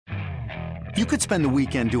You could spend the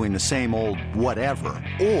weekend doing the same old whatever,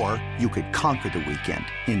 or you could conquer the weekend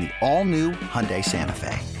in the all-new Hyundai Santa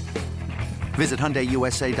Fe. Visit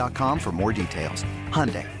HyundaiUSA.com for more details.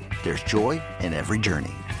 Hyundai, there's joy in every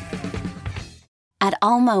journey. At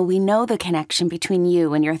Alma, we know the connection between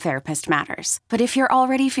you and your therapist matters. But if you're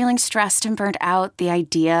already feeling stressed and burnt out, the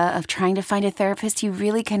idea of trying to find a therapist you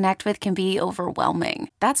really connect with can be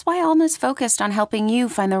overwhelming. That's why Alma's focused on helping you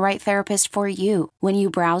find the right therapist for you. When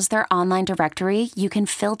you browse their online directory, you can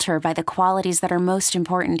filter by the qualities that are most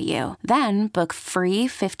important to you. Then book free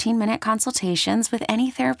 15-minute consultations with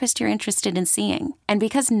any therapist you're interested in seeing. And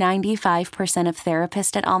because 95% of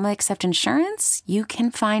therapists at Alma accept insurance, you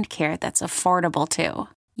can find care that's affordable too.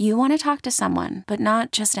 You want to talk to someone, but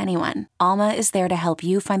not just anyone. Alma is there to help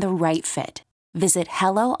you find the right fit. Visit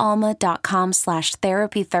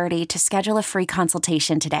helloalma.com/therapy30 to schedule a free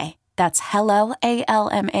consultation today. That's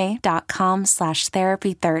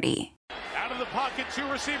helloalma.com/therapy30. Out of the pocket,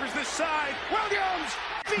 two receivers this side. Williams,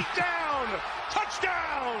 beat down,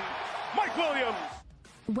 touchdown, Mike Williams.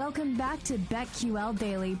 Welcome back to BetQL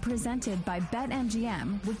Daily, presented by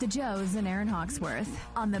BetMGM with the Joes and Aaron Hawksworth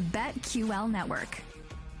on the BetQL Network.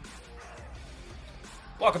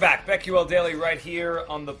 Welcome back. BetQL Daily right here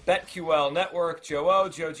on the BetQL Network. Joe O,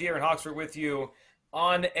 Joe G, Aaron Hawksworth with you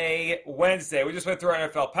on a Wednesday. We just went through our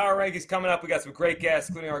NFL Power Rankings. Coming up, we got some great guests,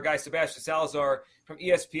 including our guy Sebastian Salazar from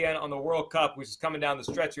ESPN on the World Cup, which is coming down the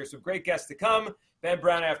stretch here. Some great guests to come. Ben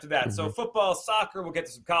Brown after that. So football, soccer, we'll get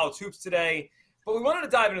to some college hoops today. But we wanted to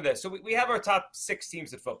dive into this. So we have our top 6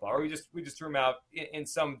 teams at football. Or we just threw them out in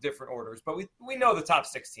some different orders. But we know the top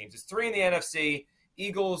 6 teams. It's 3 in the NFC,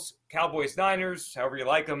 Eagles, Cowboys, Niners, however you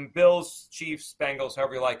like them, Bills, Chiefs, Bengals,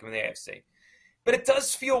 however you like them in the AFC. But it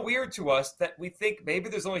does feel weird to us that we think maybe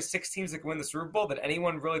there's only 6 teams that can win the Super Bowl, that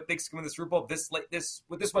anyone really thinks can win the Super Bowl with this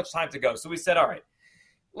much time to go. So we said, all right,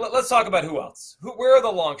 let's talk about who else. Where are the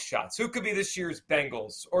long shots? Who could be this year's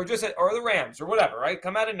Bengals or the Rams or whatever, right?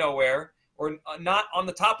 Come out of nowhere or not on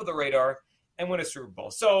the top of the radar and win a Super Bowl.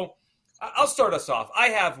 So I'll start us off. I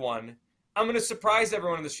have one. I'm going to surprise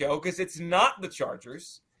everyone on the show because it's not the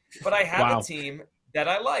Chargers, but I have a team that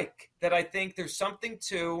I like, that I think there's something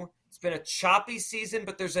to. It's been a choppy season,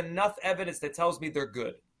 but there's enough evidence that tells me they're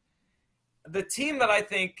good. The team that I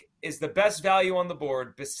think is the best value on the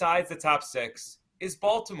board besides the top 6 is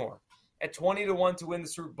Baltimore at 20-1 to win the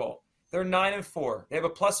Super Bowl. They're 9-4. They have a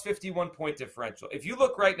plus 51 point differential. If you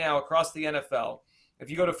look right now across the NFL, if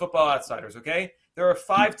you go to Football Outsiders, okay, there are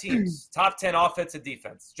 5 teams, top 10 offense and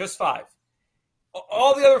defense, just 5.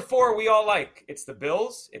 All the other 4 we all like. It's the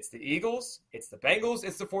Bills, it's the Eagles, it's the Bengals,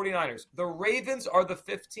 it's the 49ers. The Ravens are the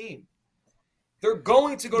 5th team. They're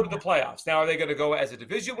going to go to the playoffs. Now, are they going to go as a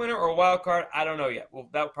division winner or a wild card? I don't know yet. Well,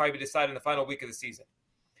 that will probably be decided in the final week of the season.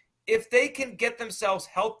 If they can get themselves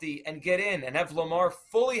healthy and get in and have Lamar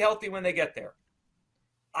fully healthy when they get there,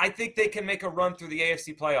 I think they can make a run through the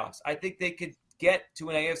AFC playoffs. I think they could get to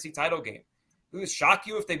an AFC title game. It would shock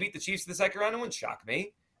you if they beat the Chiefs in the second round. It wouldn't shock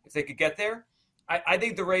me if they could get there. I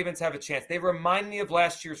think the Ravens have a chance. They remind me of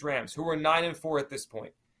last year's Rams, who were 9-4 at this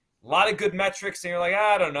point. A lot of good metrics, and you're like,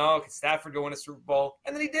 I don't know, can Stafford go win a Super Bowl?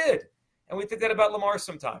 And then he did. And we think that about Lamar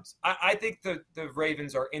sometimes. I think the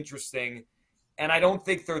Ravens are interesting, and I don't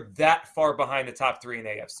think they're that far behind the top 3 in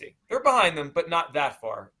AFC. They're behind them, but not that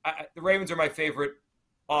far. The Ravens are my favorite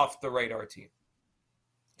off-the-radar team.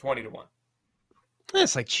 20-1.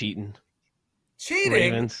 That's like cheating. Cheating?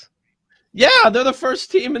 Ravens. Yeah, they're the first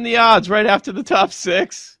team in the odds right after the top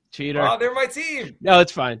 6. Cheater. Oh, they're my team. No,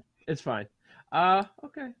 it's fine. It's fine.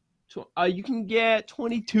 Okay. So, you can get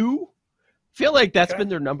 22. Feel like that's been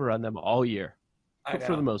their number on them all year,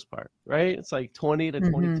 for the most part, right? It's like 20 to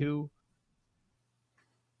 22.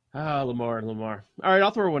 Lamar. All right,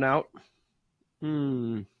 I'll throw one out.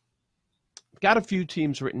 Got a few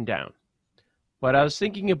teams written down, but I was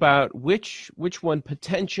thinking about which one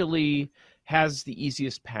potentially has the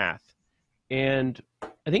easiest path. And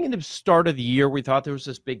I think in the start of the year, we thought there was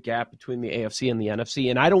this big gap between the AFC and the NFC,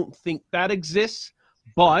 and I don't think that exists,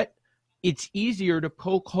 but it's easier to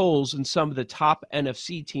poke holes in some of the top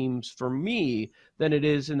NFC teams for me than it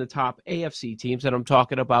is in the top AFC teams. And I'm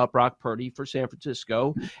talking about Brock Purdy for San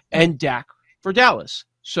Francisco and Dak for Dallas.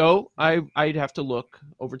 So I'd have to look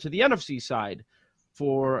over to the NFC side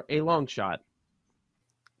for a long shot.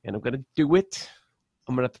 And I'm going to do it.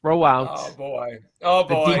 I'm going to throw out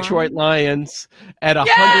the Detroit Lions at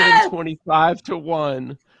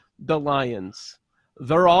 125-1. The Lions.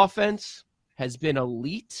 Their offense has been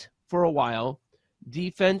elite for a while.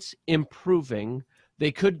 Defense improving.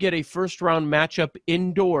 They could get a first-round matchup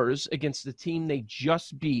indoors against the team they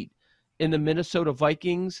just beat in the Minnesota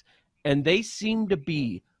Vikings, and they seem to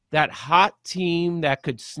be that hot team that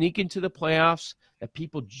could sneak into the playoffs that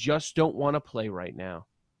people just don't want to play right now.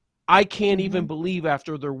 I can't even believe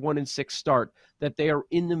after their 1-6 start that they are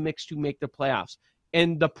in the mix to make the playoffs.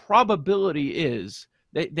 And the probability is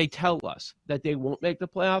they tell us that they won't make the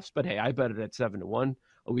playoffs, but hey, I bet it at 7-1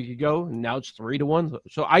 a week ago, and now it's 3-1.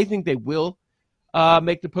 So I think they will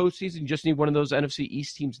make the postseason. Just need one of those NFC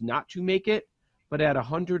East teams not to make it. But at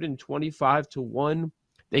 125-1,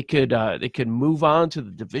 they could move on to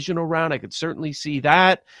the divisional round. I could certainly see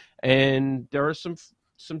that. And there are some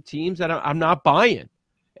teams that I'm not buying.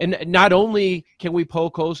 And not only can we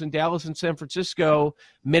poke holes in Dallas and San Francisco,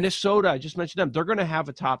 Minnesota, I just mentioned them, they're going to have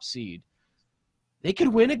a top seed. They could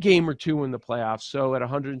win a game or two in the playoffs. So at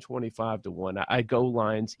 125-1, I go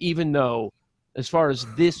Lions, even though as far as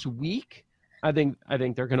this week, I think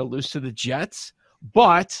they're going to lose to the Jets.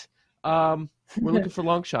 But we're looking for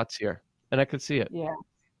long shots here, and I could see it. Yeah.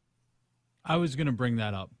 I was going to bring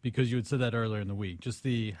that up because you had said that earlier in the week. Just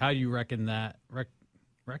how do you reckon that?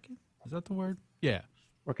 Reckon? Is that the word? Yeah.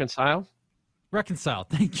 Reconcile? Reconcile.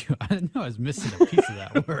 Thank you. I didn't know I was missing a piece of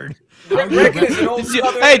that word. Reckon is an old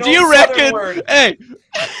Southern, hey, do you reckon? Word. Hey.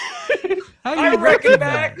 How do I you reckon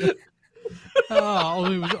that? back.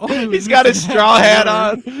 He's got his straw hat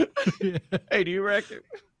on. Yeah. Hey, do you reckon?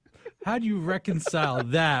 How do you reconcile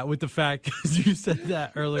that with the fact, because you said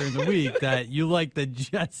that earlier in the week, that you like the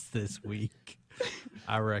Jets this week?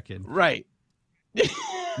 I reckon. Right.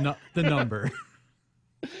 No, the number.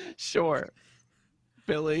 Sure.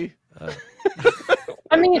 Billy.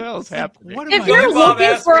 I mean, what the hell's happening? if you're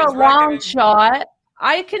looking for a long shot,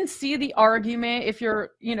 I can see the argument if you're,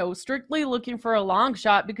 strictly looking for a long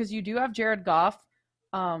shot because you do have Jared Goff.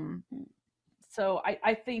 So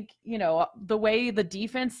I think, the way the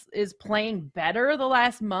defense is playing better the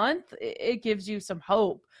last month, it gives you some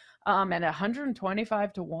hope. And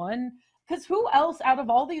 125-1, because who else out of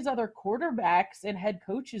all these other quarterbacks and head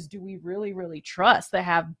coaches do we really, really trust that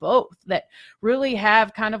have both, that really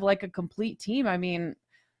have kind of like a complete team? I mean,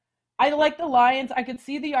 I like the Lions. I could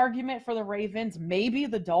see the argument for the Ravens, maybe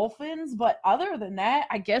the Dolphins, but other than that,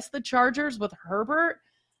 I guess the Chargers with Herbert.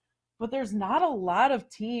 But there's not a lot of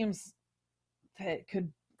teams that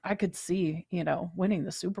I could see, winning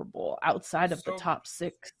the Super Bowl outside of the top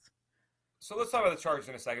 6. So let's talk about the Chargers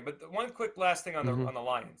in a second. But one quick last thing on the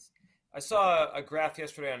Lions. I saw a graph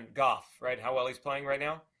yesterday on Goff, right? How well he's playing right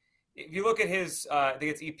now. If you look at his, I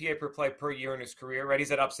think it's EPA per play per year in his career, right? He's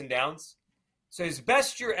had ups and downs. So his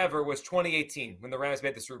best year ever was 2018 when the Rams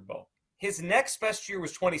made the Super Bowl. His next best year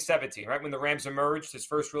was 2017, right? When the Rams emerged, his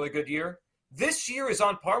first really good year. This year is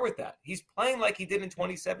on par with that. He's playing like he did in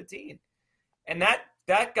 2017. And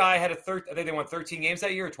that guy had I think they won 13 games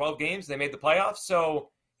that year, or 12 games. They made the playoffs. So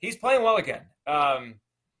he's playing well again.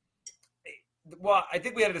 Well, I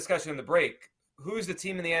think we had a discussion in the break. Who's the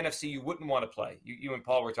team in the NFC you wouldn't want to play? You and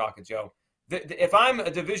Paul were talking, Joe. If I'm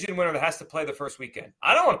a division winner that has to play the first weekend,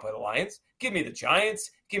 I don't want to play the Lions. Give me the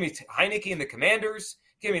Giants. Give me Heineke and the Commanders.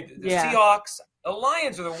 Give me the Seahawks. The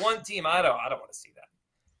Lions are the one team I don't want to see that.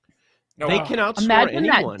 No, they can outscore imagine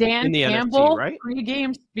anyone that Dan in the Campbell NFC, right?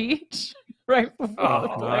 Pre-game speech right before the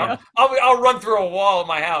playoffs. I'll run through a wall at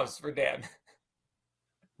my house for Dan.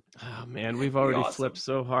 Oh, man, we've already flipped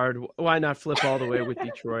so hard. Why not flip all the way with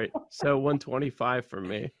Detroit? So 125 for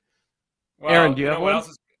me. Well, Aaron, do you have what one?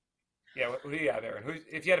 else who do you have, Aaron?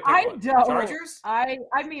 If you had to pick one? don't. Chargers? I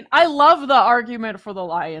mean, I love the argument for the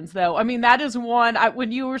Lions, though. I mean, that is one.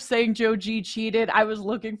 When you were saying Joe G cheated, I was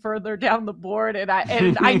looking further down the board, and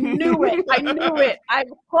I knew it. I knew it. I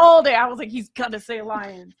called it. I was like, he's gonna say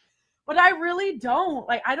Lions, but I really don't.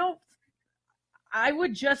 I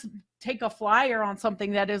would just take a flyer on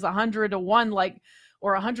something that is 100-1,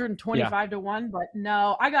 or 125-1. But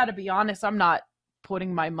no, I got to be honest. I'm not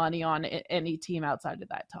putting my money on any team outside of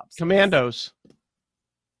that top 6. Commandos.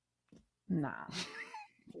 Nah.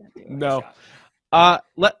 No.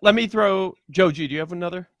 Let me throw Joe G. Do you have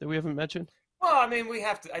another that we haven't mentioned? Well, I mean,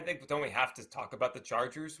 don't we have to talk about the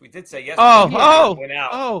Chargers? We did say yesterday.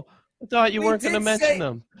 I thought you weren't going to mention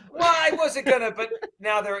them. Well, I wasn't going to, but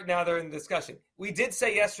now they're in discussion. We did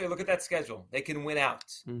say yesterday, look at that schedule. They can win out.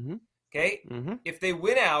 Mm-hmm. Okay? Mm-hmm. If they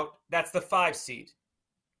win out, that's the 5 seed.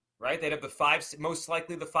 Right? They'd have most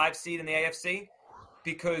likely the 5 seed in the AFC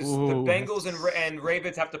because the Bengals and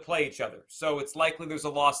Ravens have to play each other. So it's likely there's a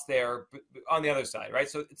loss there on the other side, right?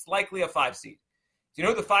 So it's likely a 5 seed. Do you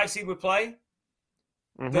know who the 5 seed would play?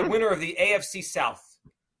 Mm-hmm. The winner of the AFC South.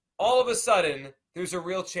 All of a sudden, there's a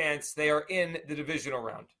real chance they are in the divisional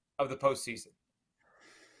round of the postseason.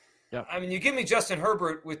 Yeah. I mean, you give me Justin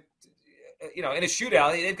Herbert with, in a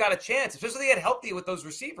shootout, they've got a chance, especially they get healthy with those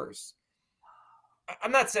receivers.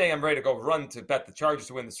 I'm not saying I'm ready to go run to bet the Chargers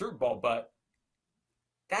to win the Super Bowl, but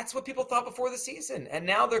that's what people thought before the season. And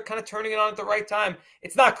now they're kind of turning it on at the right time.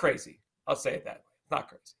 It's not crazy. I'll say it that way. It's not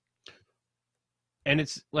crazy. And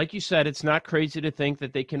it's like you said, it's not crazy to think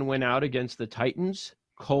that they can win out against the Titans,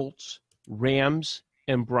 Colts, Rams,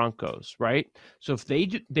 and Broncos, right? So if they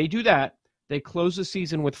do that, they close the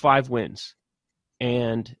season with 5 wins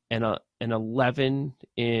and an 11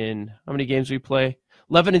 in how many games we play?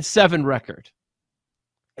 11-7 record.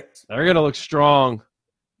 They're going to look strong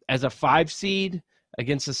as a 5 seed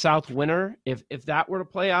against the South winner. If that were to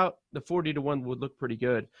play out, the 40-1 would look pretty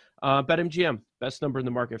good. BetMGM, best number in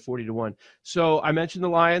the market, 40-1. So I mentioned the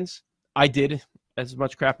Lions. I did as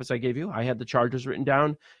much crap as I gave you. I had the Chargers written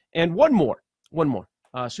down, and one more,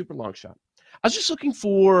 super long shot. I was just looking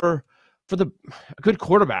for a good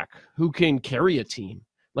quarterback who can carry a team,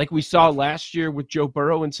 like we saw last year with Joe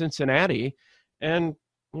Burrow in Cincinnati, and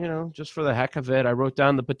just for the heck of it, I wrote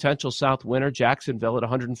down the potential South winner, Jacksonville, at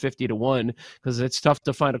 150-1, because it's tough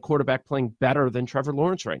to find a quarterback playing better than Trevor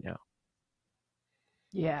Lawrence right now.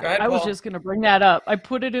 Yeah, ahead, I was Paul. just going to bring that up. I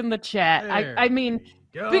put it in the chat. I mean,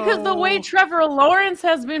 Go. because the way Trevor Lawrence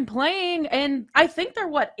has been playing, and I think they're,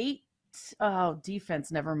 8? Oh,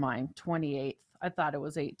 defense, never mind, 28th. I thought it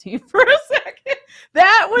was 18th for a second.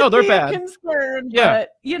 That would they're be bad. a concern. Yeah.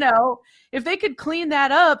 But, if they could clean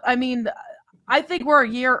that up, I mean, I think we're a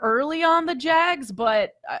year early on the Jags,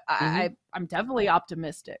 but I'm definitely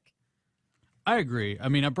optimistic. I agree. I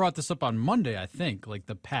mean, I brought this up on Monday, I think, like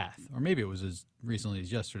the path, or maybe it was as recently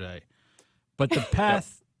as yesterday. But the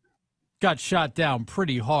path got shot down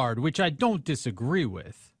pretty hard, which I don't disagree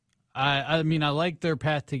with. I mean, I like their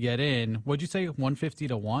path to get in. What'd you say,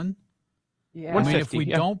 150-1? Yeah. I mean,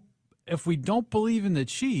 150, if we don't believe in the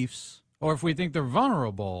Chiefs, or if we think they're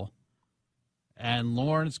vulnerable, and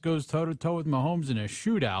Lawrence goes toe-to-toe with Mahomes in a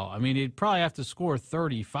shootout, I mean, he'd probably have to score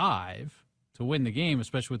 35 to win the game,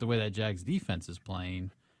 especially with the way that Jags defense is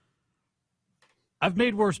playing. I've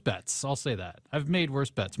made worse bets. I'll say that. I've made worse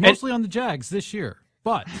bets, mostly on the Jags this year,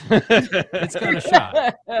 but it's got a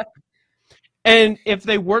shot. And if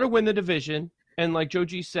they were to win the division, and like Joe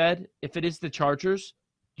G said, if it is the Chargers,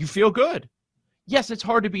 you feel good. Yes, it's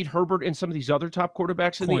hard to beat Herbert and some of these other top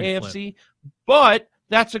quarterbacks in the AFC, but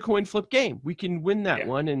that's a coin flip game. We can win that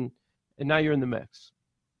one, and now you're in the mix.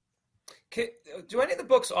 Do any of the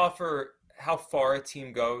books offer how far a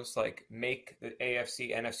team goes, like make the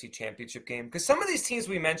AFC, NFC championship game? Because some of these teams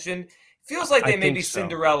we mentioned, feels like they may be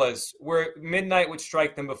Cinderellas, where midnight would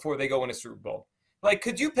strike them before they go win a Super Bowl. Like,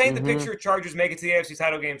 could you paint the picture Chargers make it to the AFC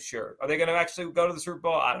title game? Sure. Are they going to actually go to the Super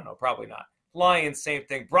Bowl? I don't know. Probably not. Lions, same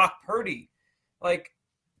thing. Brock Purdy. Like,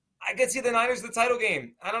 I could see the Niners in the title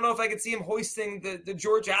game. I don't know if I could see him hoisting the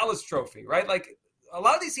George Alice trophy, right? Like, a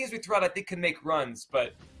lot of these teams we throw out, I think, can make runs,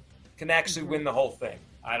 but can actually win the whole thing.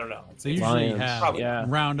 I don't know. They usually have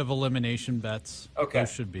round of elimination bets. Okay.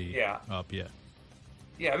 Those should be up,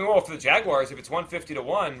 Yeah, I mean, well, for the Jaguars, if it's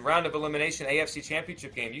 150-1, round of elimination, AFC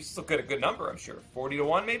championship game, you still get a good number, I'm sure.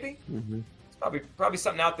 40-1, maybe? Mm-hmm. It's probably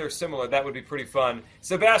something out there similar. That would be pretty fun.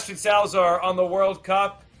 Sebastian Salazar on the World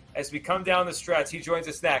Cup. As we come down the stretch, he joins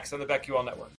us next on the BetQL Network.